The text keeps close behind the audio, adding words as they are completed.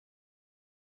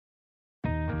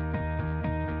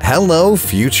Hello,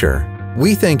 future.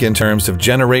 We think in terms of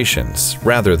generations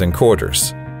rather than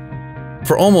quarters.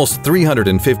 For almost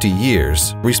 350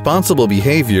 years, responsible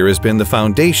behavior has been the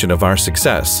foundation of our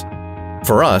success.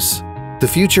 For us, the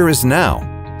future is now.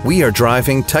 We are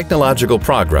driving technological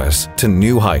progress to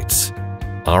new heights.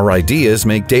 Our ideas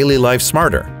make daily life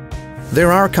smarter.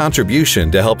 They're our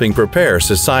contribution to helping prepare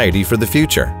society for the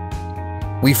future.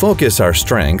 We focus our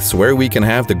strengths where we can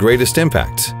have the greatest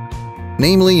impact,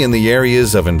 namely in the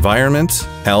areas of environment,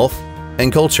 health,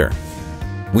 and culture.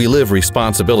 We live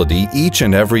responsibility each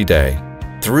and every day,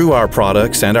 through our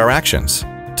products and our actions,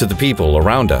 to the people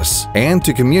around us and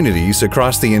to communities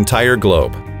across the entire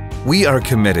globe. We are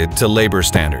committed to labor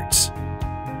standards,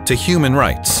 to human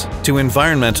rights, to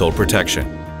environmental protection,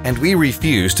 and we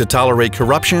refuse to tolerate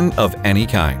corruption of any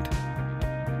kind.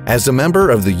 As a member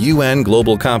of the UN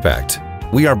Global Compact,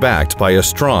 we are backed by a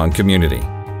strong community.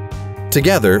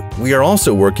 Together, we are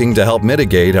also working to help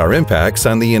mitigate our impacts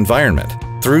on the environment.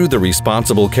 Through the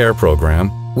Responsible Care Program,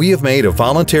 we have made a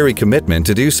voluntary commitment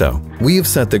to do so. We have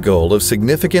set the goal of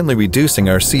significantly reducing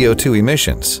our CO2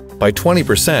 emissions by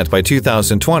 20% by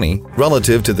 2020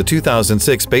 relative to the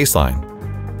 2006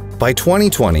 baseline. By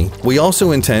 2020, we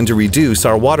also intend to reduce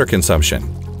our water consumption,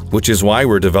 which is why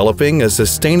we're developing a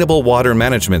sustainable water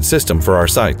management system for our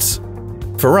sites.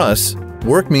 For us,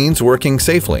 work means working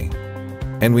safely,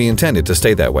 and we intend it to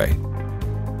stay that way.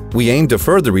 We aim to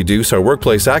further reduce our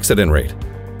workplace accident rate.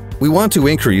 We want to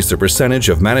increase the percentage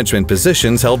of management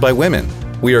positions held by women.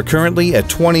 We are currently at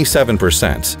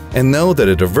 27% and know that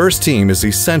a diverse team is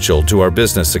essential to our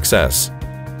business success.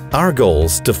 Our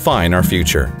goals define our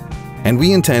future, and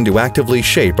we intend to actively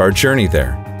shape our journey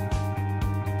there.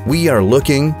 We are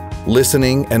looking,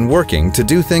 listening, and working to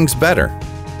do things better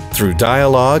through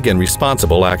dialogue and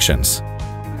responsible actions,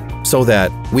 so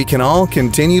that we can all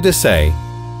continue to say,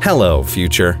 "Hello,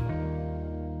 future."